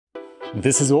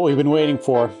This is what we've been waiting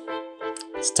for.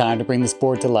 It's time to bring this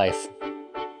board to life.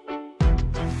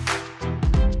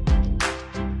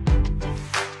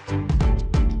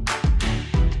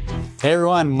 Hey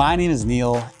everyone, my name is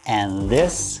Neil and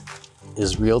this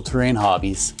is Real Terrain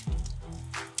Hobbies.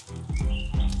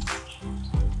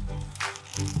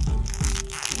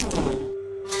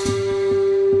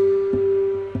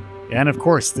 And of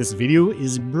course, this video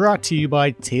is brought to you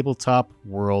by Tabletop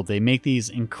World. They make these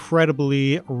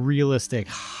incredibly realistic,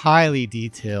 highly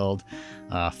detailed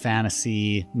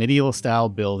fantasy, medieval style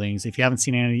buildings. If you haven't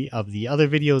seen any of the other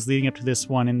videos leading up to this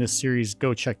one in this series,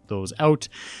 go check those out.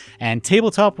 And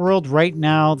Tabletop World right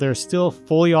now, they're still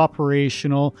fully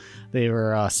operational. They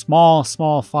were a small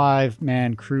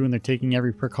 5-man crew, and they're taking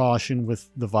every precaution with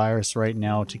the virus right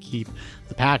now to keep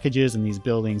the packages and these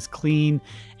buildings clean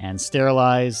and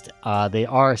sterilized. They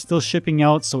are still shipping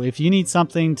out, so if you need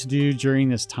something to do during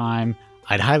this time,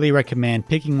 I'd highly recommend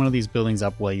picking one of these buildings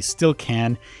up while you still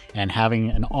can and having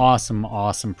an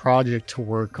awesome project to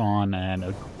work on and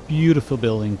a beautiful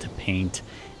building to paint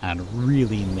and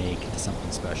really make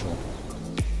something special.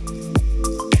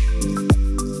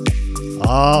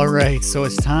 All right, so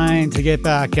it's time to get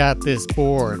back at this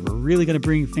board. We're really going to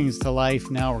bring things to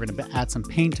life now. We're going to add some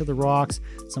paint to the rocks,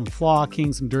 some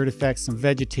flocking, some dirt effects, some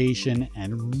vegetation,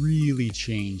 and really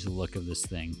change the look of this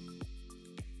thing.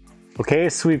 Okay,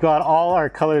 so we've got all our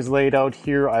colors laid out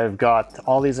here. I've got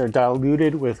all these are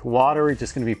diluted with water. We're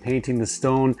just going to be painting the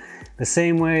stone the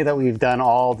same way that we've done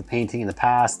all the painting in the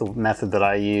past, the method that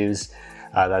I use,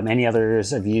 that many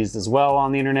others have used as well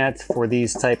on the internet for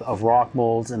these type of rock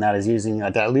molds, and that is using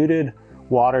a diluted,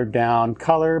 watered down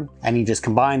color, and you just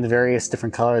combine the various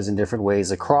different colors in different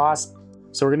ways across.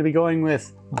 So we're going to be going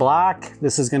with black.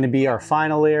 This is going to be our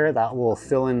final layer that will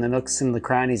fill in the nooks and the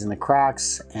crannies and the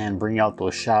cracks and bring out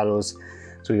those shadows.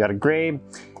 So we got a gray,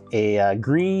 a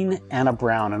green, and a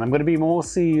brown. And I'm going to be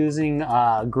mostly using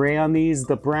gray on these.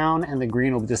 The brown and the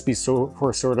green will just be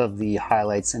for sort of the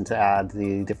highlights and to add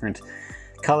the different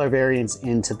color variants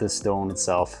into the stone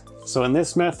itself. So in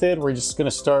this method, we're just going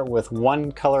to start with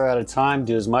one color at a time,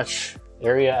 do as much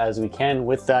area as we can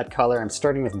with that color. I'm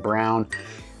starting with brown,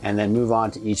 and then move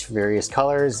on to each various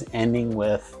colors, ending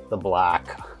with the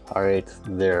black. All right,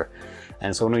 there.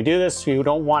 And so when we do this, we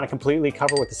don't want to completely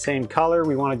cover with the same color.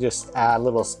 We want to just add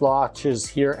little splotches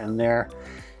here and there.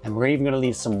 And we're even going to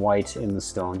leave some white in the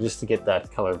stone just to get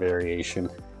that color variation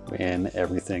in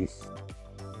everything.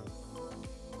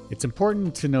 It's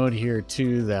important to note here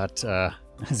too that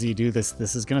as you do this,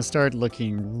 this is going to start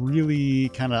looking really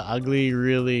kind of ugly,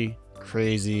 really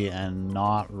crazy, and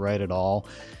not right at all.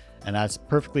 And that's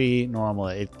perfectly normal.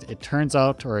 It turns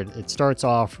out, or it starts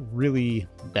off really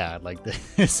bad like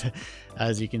this,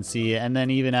 as you can see. And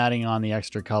then even adding on the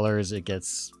extra colors, it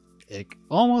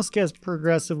almost gets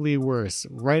progressively worse.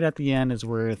 Right at the end is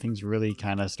where things really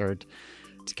kind of start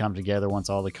to come together once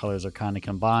all the colors are kind of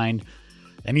combined.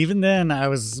 And even then, I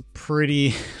was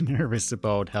pretty nervous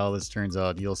about how this turns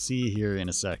out. You'll see here in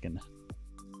a second.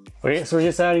 Okay, so we're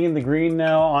just adding in the green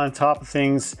now on top of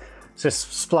things.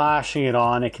 Just splashing it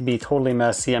on. It can be totally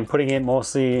messy. I'm putting it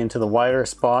mostly into the wider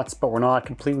spots, but we're not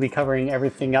completely covering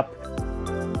everything up.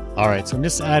 All right, so I'm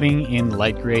just adding in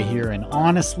light gray here, and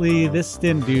honestly, this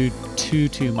didn't do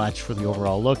too much for the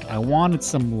overall look. I wanted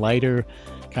some lighter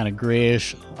kind of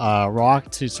grayish rock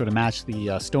to sort of match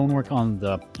the stonework on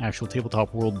the actual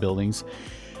Tabletop World buildings.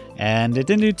 And it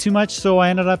didn't do too much, so I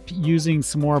ended up using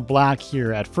some more black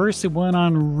here. At first, it went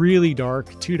on really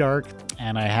dark, too dark,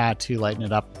 and I had to lighten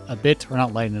it up a bit, or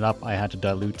not lighten it up, I had to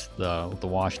dilute the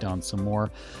wash down some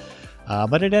more.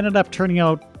 But it ended up turning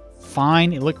out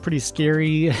fine. It looked pretty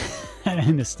scary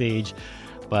in the stage,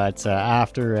 but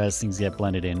after, as things get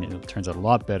blended in, it turns out a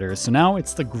lot better. So now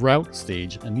it's the grout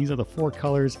stage, and these are the 4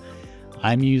 colors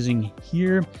I'm using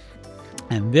here.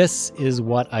 And this is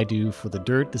what I do for the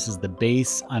dirt. This is the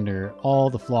base under all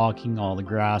the flocking, all the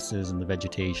grasses and the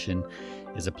vegetation,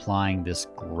 is applying this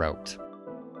grout.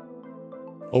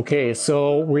 Okay,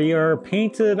 so we are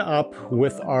painted up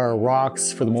with our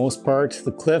rocks for the most part,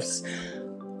 the cliffs.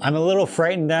 I'm a little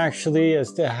frightened actually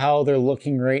as to how they're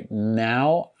looking right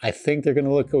now. I think they're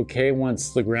gonna look okay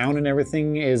once the ground and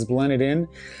everything is blended in.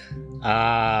 So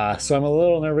I'm a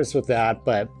little nervous with that,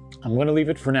 but I'm going to leave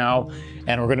it for now,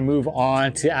 and we're going to move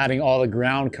on to adding all the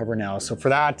ground cover now. So for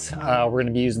that, we're going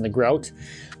to be using the grout.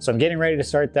 So I'm getting ready to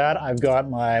start that. I've got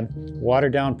my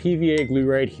watered down PVA glue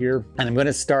right here, and I'm going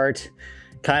to start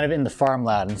kind of in the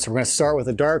farmland. So we're going to start with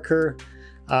a darker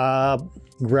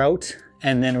grout,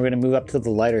 and then we're going to move up to the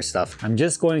lighter stuff. I'm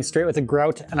just going straight with the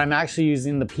grout, and I'm actually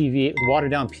using the PVA, watered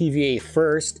down PVA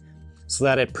first, so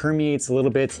that it permeates a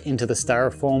little bit into the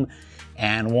styrofoam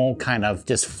and won't kind of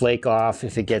just flake off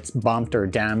if it gets bumped or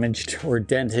damaged or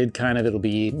dented. Kind of, it'll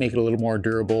make it a little more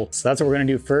durable. So that's what we're gonna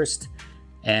do first,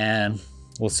 and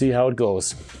we'll see how it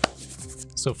goes.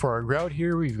 So for our grout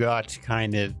here, we've got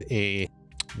kind of a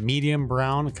medium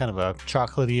brown, kind of a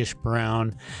chocolatey-ish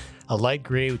brown, a light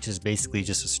gray, which is basically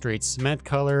just a straight cement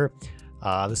color.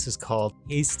 This is called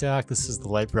haystack. This is the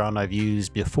light brown I've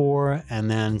used before,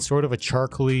 and then sort of a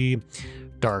charcoaly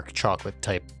dark chocolate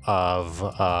type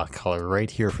of color right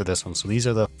here for this one. So these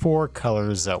are the 4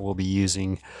 colors that we'll be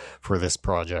using for this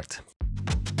project.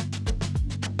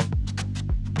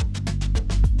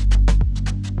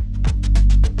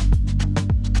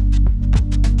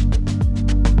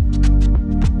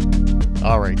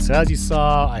 Alright, so as you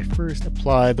saw, I first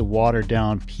applied the watered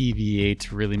down PVA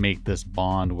to really make this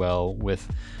bond well with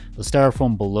the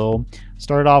styrofoam below.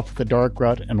 Started off with the dark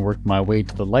grout and worked my way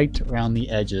to the light around the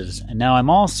edges. And now I'm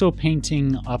also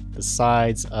painting up the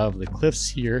sides of the cliffs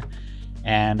here.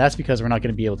 And that's because we're not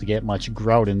going to be able to get much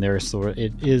grout in there, so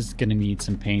it is going to need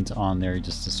some paint on there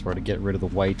just to sort of get rid of the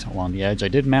white along the edge. I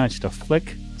did manage to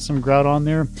flick some grout on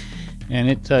there, and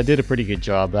it did a pretty good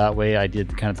job that way. I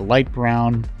did kind of the light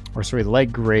brown, or sorry, the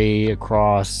light gray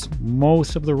across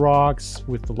most of the rocks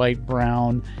with the light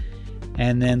brown,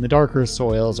 and then the darker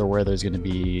soils are where there's going to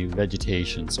be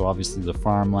vegetation. So obviously the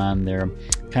farmland there,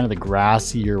 kind of the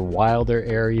grassier, wilder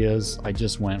areas, I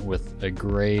just went with a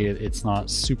gray. It's not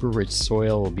super rich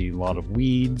soil. It'll be a lot of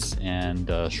weeds and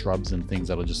shrubs and things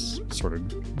that'll just sort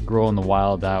of grow in the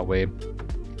wild that way,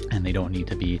 and they don't need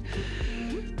to be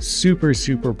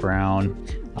super brown.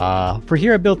 For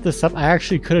here I built this up. I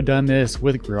actually could have done this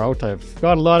with grout. I've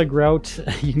got a lot of grout.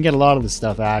 You can get a lot of the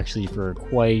stuff actually for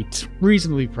quite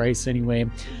reasonably priced anyway.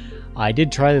 I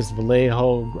did try this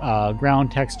Vallejo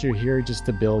ground texture here just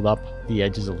to build up the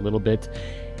edges a little bit,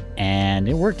 and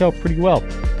it worked out pretty well.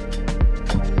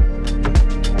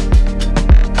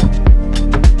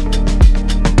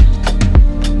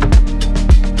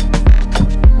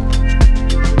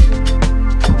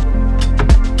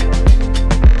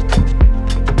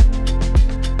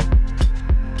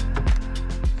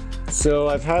 So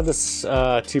I've had this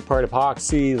 2-part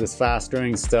epoxy, this fast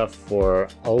drying stuff, for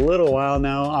a little while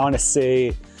now. I want to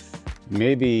say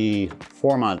maybe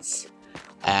 4 months,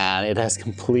 and it has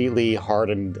completely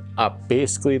hardened up.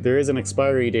 Basically, there is an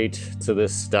expiry date to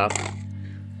this stuff,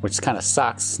 which kind of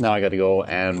sucks. Now I got to go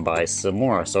and buy some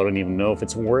more. So I don't even know if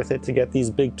it's worth it to get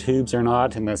these big tubes or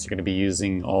not, unless you're going to be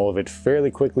using all of it fairly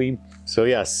quickly. So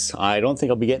yes, I don't think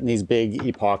I'll be getting these big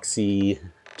epoxy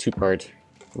 2-part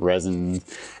resin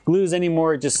glues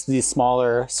anymore, just the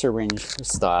smaller syringe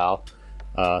style,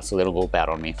 so they don't go bad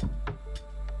on me.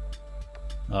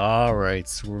 All right,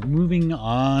 so we're moving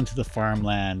on to the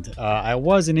farmland. I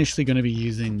was initially going to be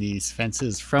using these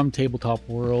fences from Tabletop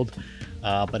World,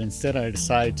 but instead I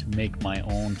decided to make my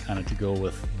own, kind of to go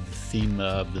with the theme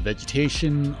of the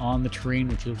vegetation on the terrain,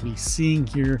 which you'll be seeing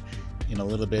here in a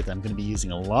little bit. I'm going to be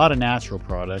using a lot of natural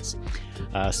products,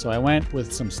 so I went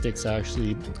with some sticks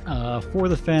actually for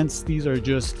the fence. These are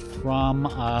just from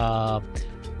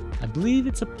I believe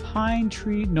it's a pine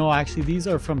tree. No, actually these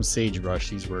are from sagebrush.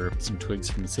 These were some twigs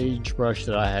from sagebrush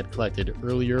that I had collected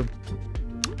earlier,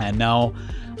 and now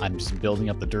I'm just building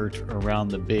up the dirt around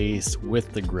the base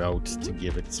with the grout to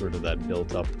give it sort of that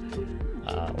built up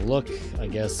look, I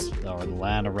guess, or the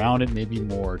land around it maybe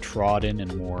more trodden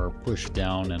and more pushed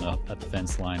down, and up at the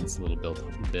fence line it's a little built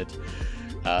up a bit.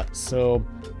 So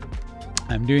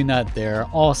I'm doing that there.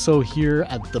 Also here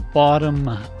at the bottom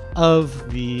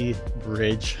of the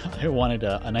bridge, I wanted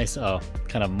a nice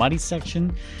kind of muddy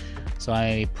section, so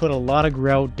I put a lot of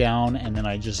grout down, and then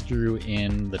I just drew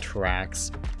in the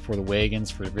tracks for the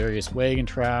wagons, for various wagon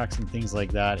tracks and things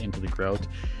like that into the grout.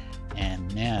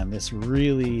 And man, this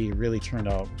really turned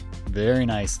out very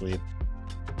nicely.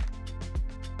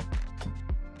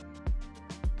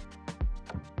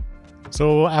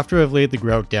 So after I've laid the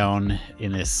grout down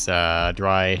in this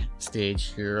dry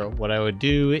stage here, what I would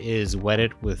do is wet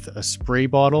it with a spray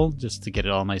bottle just to get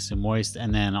it all nice and moist,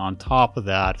 and then on top of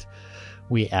that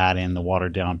we add in the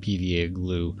watered down PVA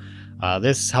glue.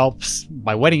 This helps,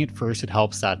 by wetting it first, it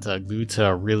helps that glue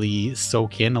to really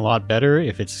soak in a lot better.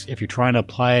 If you're trying to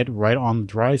apply it right on the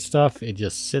dry stuff, it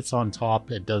just sits on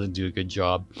top. It doesn't do a good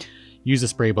job. Use a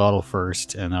spray bottle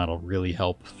first, and that'll really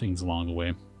help things along the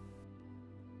way.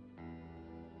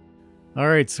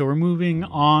 Alright, so we're moving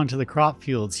on to the crop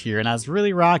fields here, and I was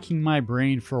really racking my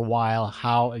brain for a while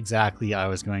how exactly I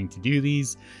was going to do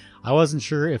these. I wasn't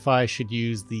sure if I should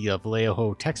use the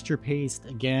Vallejo texture paste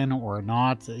again or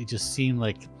not. It just seemed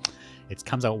like it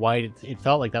comes out white. It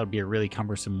felt like that would be a really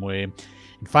cumbersome way. And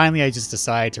finally, I just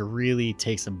decided to really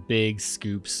take some big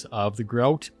scoops of the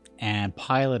grout and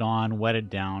pile it on, wet it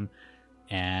down,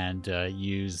 and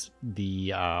use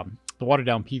the watered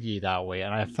down PVA that way.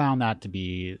 And I found that to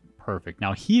be perfect.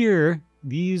 Now here,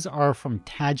 these are from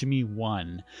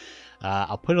Tajimi1.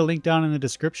 I'll put a link down in the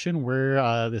description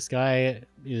where this guy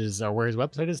is, where his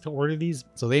website is to order these.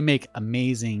 So they make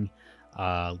amazing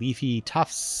leafy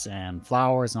tufts and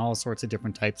flowers and all sorts of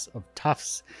different types of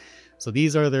tufts. So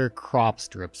these are their crop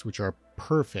strips, which are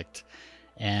perfect.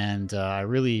 And I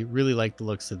really like the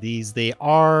looks of these. They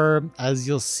are, as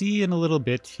you'll see in a little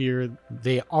bit here,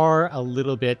 they are a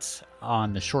little bit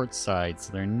on the short side.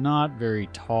 So they're not very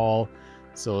tall.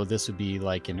 So this would be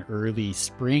like an early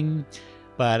spring.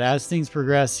 But as things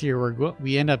progress here,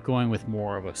 we end up going with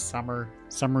more of a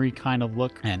summery kind of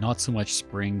look and not so much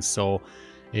spring. So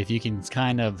if you can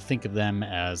kind of think of them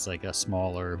as like a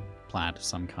smaller plant of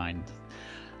some kind.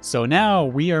 So now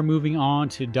we are moving on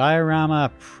to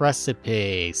Diorama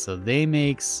Precipice. So they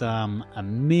make some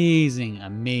amazing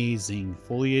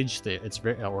foliage. It's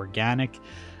very organic.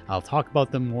 I'll talk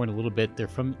about them more in a little bit.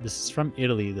 This is from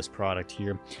Italy, this product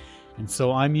here. And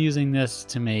so I'm using this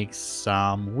to make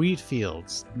some wheat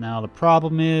fields. Now the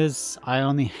problem is I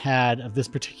only had, of this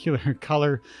particular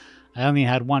color, I only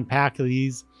had one pack of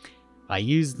these. I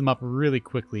used them up really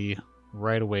quickly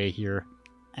right away here.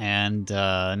 And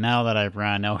now that I've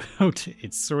ran out,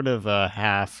 it's sort of a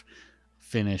half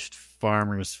finished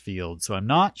farmer's field. So I'm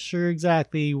not sure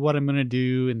exactly what I'm going to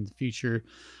do in the future.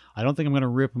 I don't think I'm going to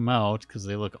rip them out because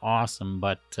they look awesome,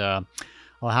 but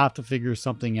I'll have to figure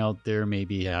something out there,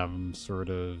 maybe have them sort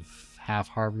of half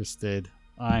harvested.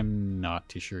 I'm not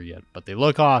too sure yet, but they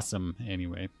look awesome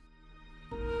anyway.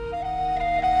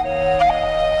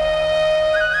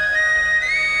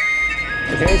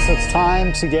 Okay, so it's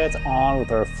time to get on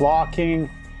with our flocking.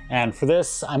 And for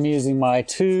this, I'm using my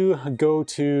two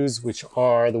go-tos, which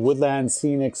are the Woodland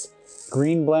Scenics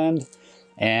Green Blend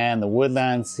and the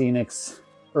Woodland Scenics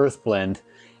Earth Blend.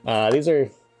 These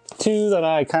are two that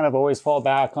I kind of always fall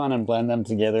back on and blend them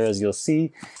together, as you'll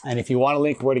see. And if you want a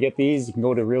link where to get these, you can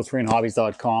go to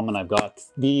realterrainhobbies.com, and I've got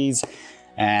these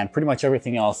and pretty much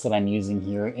everything else that I'm using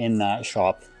here in that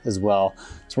shop as well.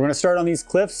 So we're going to start on these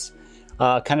cliffs.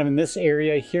 Kind of in this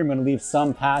area here, I'm going to leave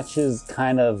some patches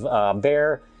kind of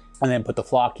bare, and then put the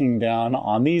flocking down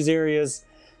on these areas,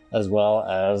 as well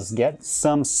as get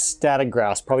some static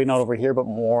grass. Probably not over here, but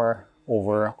more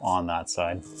over on that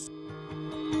side.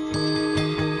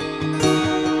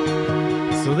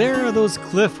 So there are those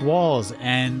cliff walls,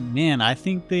 and man, I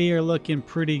think they are looking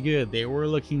pretty good. They were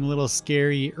looking a little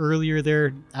scary earlier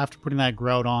there. After putting that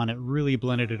grout on, it really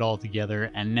blended it all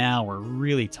together, and now we're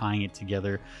really tying it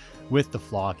together with the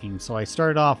flocking. So I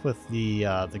started off with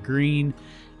the green,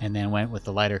 and then went with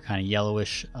the lighter kind of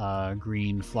yellowish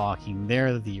green flocking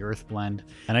there, the earth blend.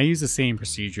 And I used the same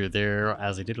procedure there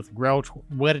as I did with the grout.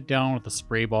 Wet it down with the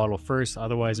spray bottle first.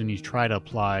 Otherwise, when you try to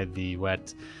apply the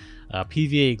wet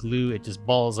PVA glue, it just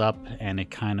balls up and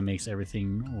it kind of makes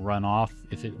everything run off.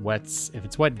 If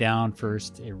it's wet down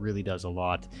first, it really does a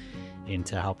lot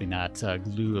into helping that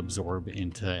glue absorb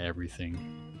into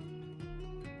everything.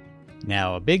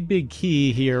 Now, a big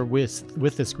key here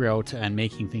with this grout and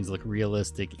making things look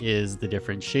realistic is the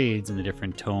different shades and the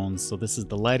different tones. So this is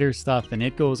the lighter stuff, and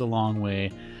it goes a long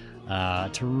way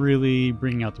to really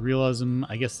bring out the realism.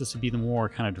 I guess this would be the more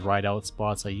kind of dried out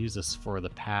spots. I use this for the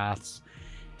paths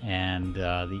and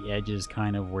the edges,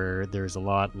 kind of where there's a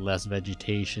lot less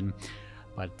vegetation.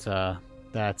 But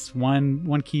that's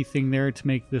one key thing there to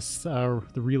make this the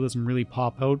realism really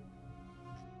pop out.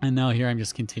 And now here I'm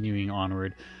just continuing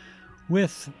onward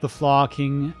with the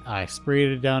flocking. I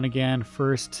sprayed it down again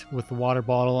first with the water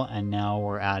bottle, and now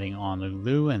we're adding on the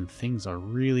glue, and things are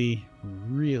really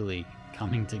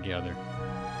coming together.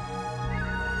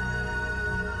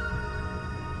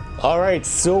 All right,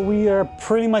 so we are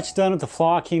pretty much done with the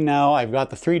flocking now. I've got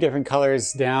the three different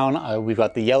colors down. We've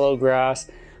got the yellow grass,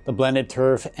 the blended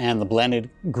turf, and the blended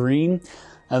green.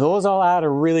 And those all add a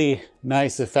really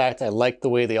nice effect. I like the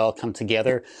way they all come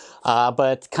together.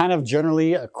 But kind of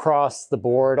generally across the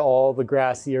board, all the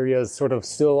grassy areas sort of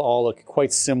still all look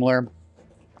quite similar.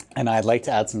 And I'd like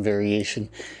to add some variation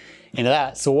into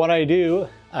that. So what I do,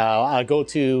 I go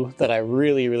to that I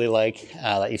really like,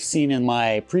 that you've seen in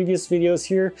my previous videos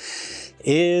here,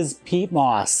 is peat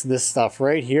moss. This stuff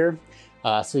right here.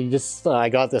 So you just, I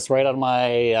got this right out of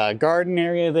my garden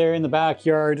area there in the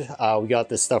backyard. We got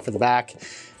this stuff for the back.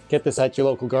 Get this at your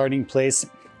local gardening place.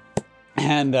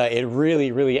 And it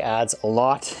really adds a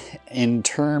lot in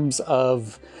terms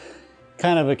of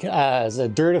kind of as a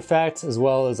dirt effect, as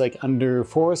well as like under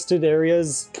forested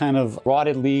areas, kind of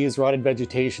rotted leaves, rotted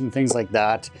vegetation, things like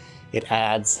that. It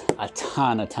adds a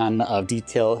ton of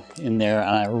detail in there,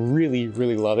 and I really,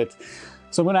 really love it.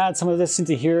 So I'm gonna add some of this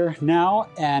into here now,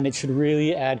 and it should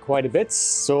really add quite a bit.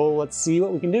 So let's see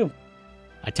what we can do.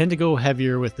 I tend to go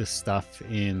heavier with this stuff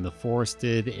in the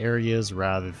forested areas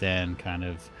rather than kind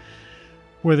of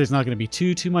where there's not going to be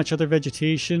too much other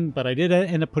vegetation, but I did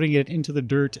end up putting it into the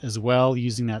dirt as well,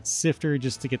 using that sifter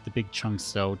just to get the big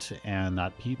chunks out, and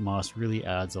that peat moss really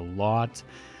adds a lot.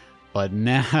 But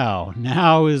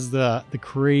now is the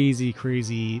crazy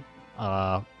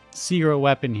secret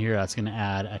weapon here that's going to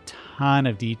add a ton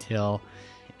of detail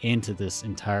into this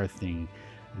entire thing.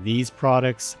 These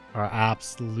products are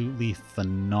absolutely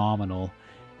phenomenal.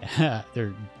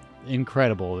 They're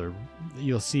incredible.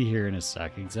 You'll see here in a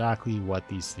sec exactly what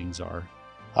these things are.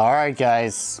 All right,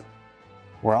 guys,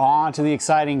 we're on to the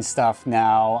exciting stuff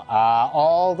now.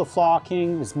 All the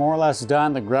flocking is more or less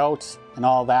done. The grout and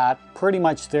all that pretty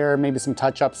much there. Maybe some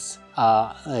touch-ups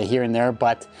here and there,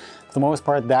 but for the most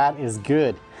part, that is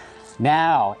good.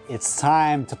 Now it's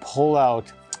time to pull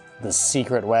out the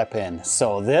secret weapon.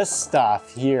 So this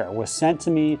stuff here was sent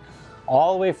to me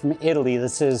all the way from Italy.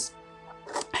 This is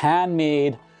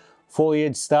handmade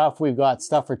foliage stuff. We've got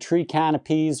stuff for tree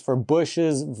canopies, for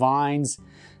bushes, vines,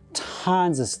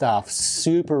 tons of stuff,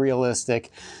 super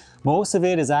realistic. Most of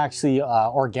it is actually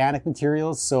organic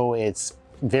materials, so it's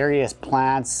various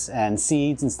plants and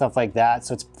seeds and stuff like that.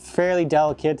 So it's fairly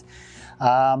delicate,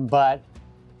 but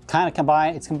kind of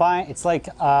combined. It's like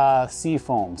sea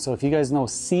foam. So if you guys know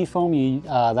sea foam,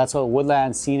 that's what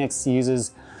Woodland Scenics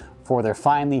uses for their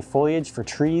fine leaf foliage for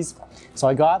trees. So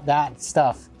I got that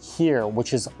stuff here,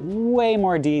 which is way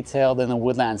more detailed than the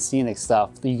Woodland Scenic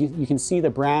stuff. You can see the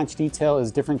branch detail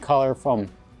is different color from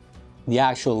the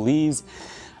actual leaves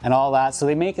and all that. So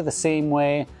they make it the same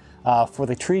way for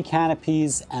the tree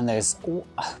canopies, and there's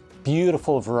a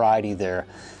beautiful variety there.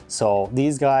 So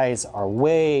these guys are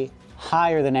way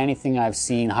higher than anything I've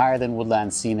seen, higher than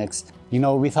Woodland Scenics. You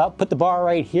know, we thought put the bar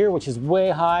right here, which is way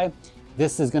high.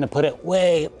 This is gonna put it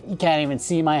way, you can't even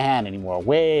see my hand anymore,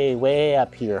 way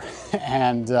up here.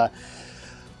 And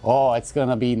oh, it's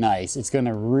gonna be nice. It's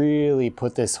gonna really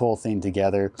put this whole thing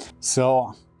together.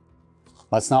 So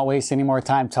let's not waste any more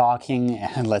time talking,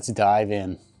 and let's dive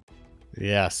in.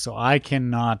 Yeah, so I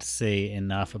cannot say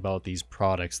enough about these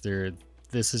products.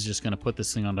 This is just going to put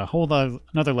this thing on a whole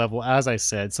another level, as I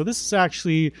said. So this is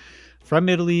actually from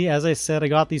Italy. As I said, I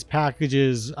got these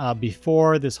packages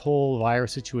before this whole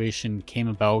virus situation came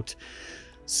about.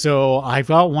 So I've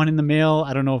got one in the mail.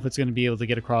 I don't know if it's going to be able to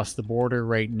get across the border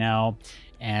right now.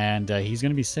 And he's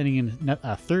going to be sending in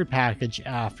a third package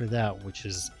after that, which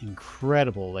is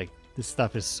incredible. Like, this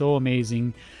stuff is so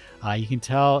amazing. You can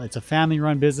tell it's a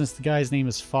family-run business. The guy's name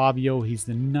is Fabio. He's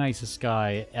the nicest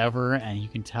guy ever, and you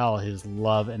can tell his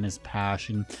love and his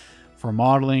passion for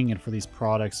modeling and for these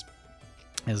products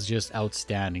is just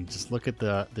outstanding. Just look at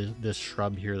this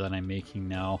shrub here that I'm making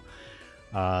now.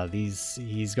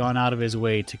 He's gone out of his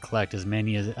way to collect as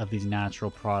many of these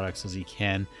natural products as he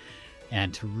can,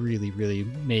 and to really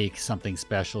make something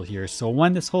special here. So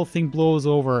when this whole thing blows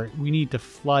over, we need to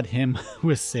flood him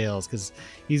with sales, because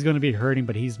he's going to be hurting,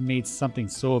 but he's made something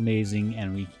so amazing,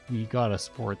 and we gotta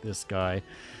support this guy.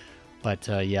 But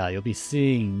yeah, you'll be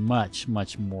seeing much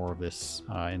more of this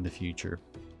in the future.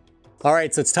 All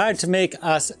right, so it's time to make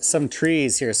us some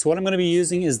trees here. So what I'm going to be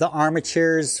using is the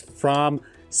armatures from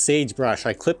Sagebrush.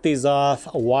 I clipped these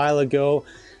off a while ago.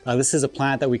 This is a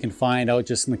plant that we can find out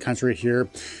just in the country here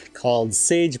called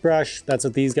sagebrush. That's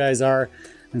what these guys are.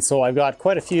 And so I've got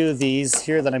quite a few of these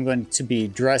here that I'm going to be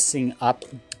dressing up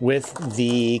with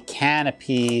the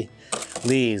canopy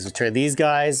leaves, which are these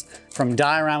guys from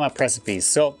Diorama Recipes.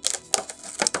 So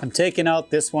I'm taking out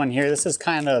this one here. This is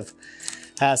kind of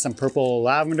has some purple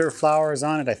lavender flowers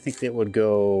on it. I think it would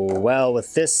go well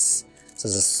with this. This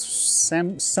is a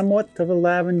somewhat of a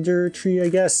lavender tree, I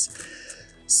guess.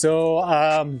 So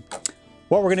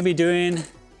what we're going to be doing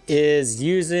is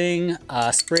using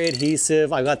spray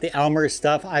adhesive. I got the Elmer's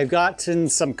stuff. I've gotten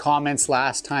some comments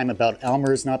last time about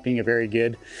Elmer's not being a very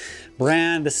good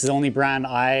brand. This is the only brand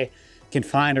I can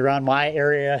find around my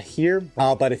area here.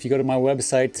 But if you go to my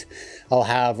website, I'll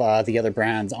have the other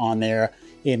brands on there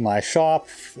in my shop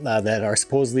that are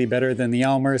supposedly better than the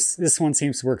Elmer's. This one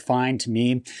seems to work fine to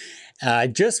me.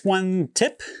 Just one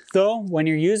tip though, when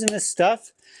you're using this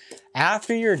stuff,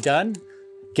 after you're done,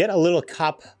 get a little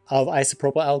cup of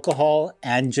isopropyl alcohol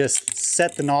and just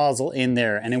set the nozzle in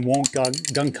there, and it won't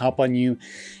gunk up on you,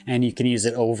 and you can use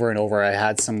it over and over. I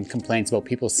had some complaints about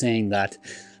people saying that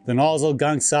the nozzle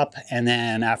gunks up, and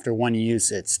then after one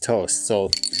use, it's toast. So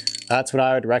that's what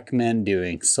I would recommend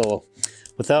doing. So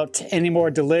without any more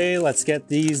delay, let's get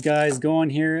these guys going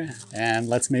here and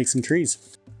let's make some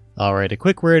trees. All right, a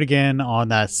quick word again on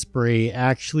that spray.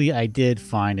 Actually, I did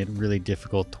find it really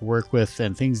difficult to work with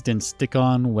and things didn't stick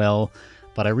on well,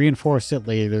 but I reinforced it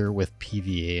later with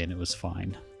PVA and it was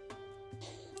fine.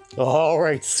 All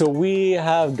right, so we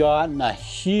have gotten a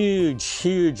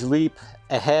huge leap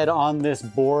ahead on this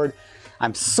board.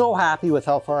 I'm so happy with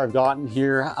how far I've gotten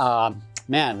here.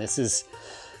 Man,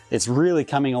 it's really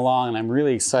coming along and I'm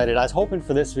really excited. I was hoping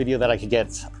for this video that I could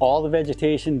get all the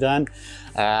vegetation done.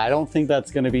 I don't think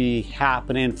that's gonna be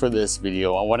happening for this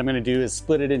video. What I'm gonna do is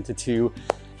split it into two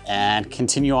and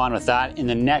continue on with that in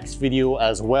the next video,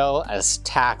 as well as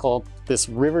tackle this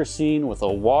river scene with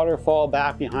a waterfall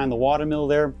back behind the watermill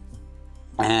there.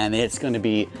 And it's gonna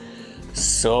be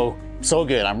so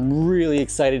good. I'm really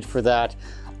excited for that.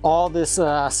 All this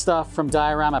stuff from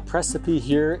Diorama Precipice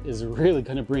here is really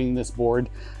gonna bring this board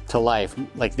to life.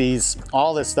 Like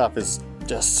all this stuff is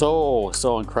just so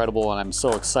incredible and I'm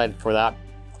so excited for that.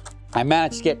 I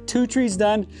managed to get 2 trees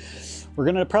done. We're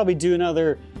gonna probably do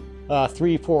another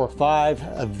 3, 4, 5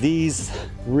 of these.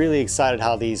 Really excited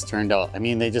how these turned out. I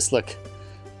mean, they just look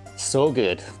so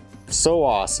good, so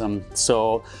awesome.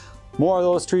 So more of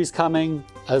those trees coming,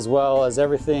 as well as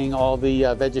everything, all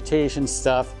the vegetation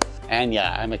stuff. And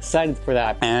yeah, I'm excited for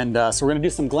that. And so we're gonna do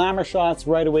some glamour shots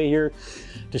right away here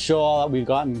to show all that we've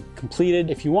gotten completed.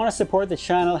 If you wanna support the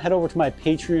channel, head over to my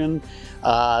Patreon.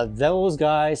 Those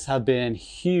guys have been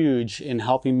huge in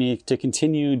helping me to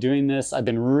continue doing this. I've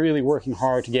been really working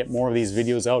hard to get more of these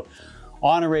videos out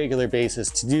on a regular basis.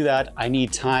 To do that, I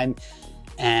need time.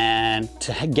 And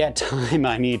to get time,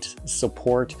 I need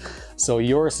support. So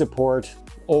your support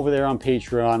over there on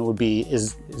Patreon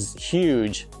is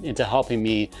huge into helping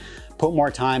me put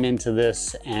more time into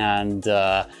this and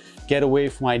get away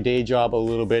from my day job a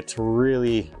little bit to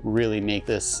really make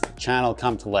this channel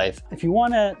come to life. If you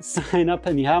want to sign up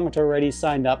and you haven't already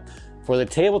signed up for the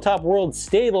Tabletop World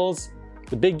Stables,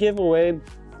 the big giveaway,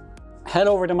 head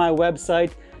over to my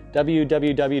website,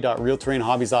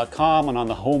 www.realterrainhobbies.com, and on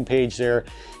the home page there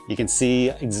you can see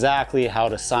exactly how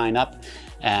to sign up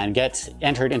and get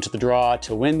entered into the draw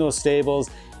to win those stables.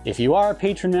 If you are a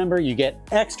patron member, you get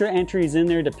extra entries in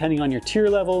there depending on your tier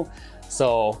level.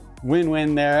 So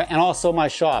win-win there. And also my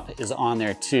shop is on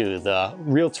there too, the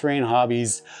Real Terrain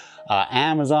Hobbies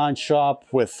Amazon shop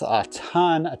with a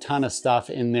ton of stuff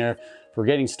in there for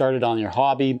getting started on your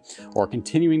hobby or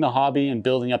continuing the hobby and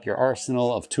building up your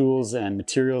arsenal of tools and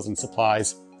materials and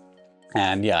supplies.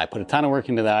 And yeah, I put a ton of work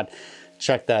into that.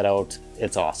 Check that out,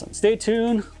 it's awesome. Stay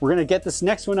tuned, we're gonna get this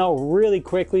next one out really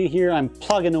quickly here. I'm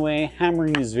plugging away,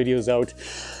 hammering these videos out,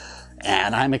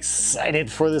 and I'm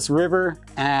excited for this river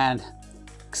and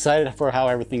excited for how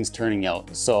everything's turning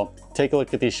out. So take a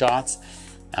look at these shots,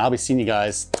 and I'll be seeing you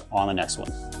guys on the next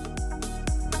one.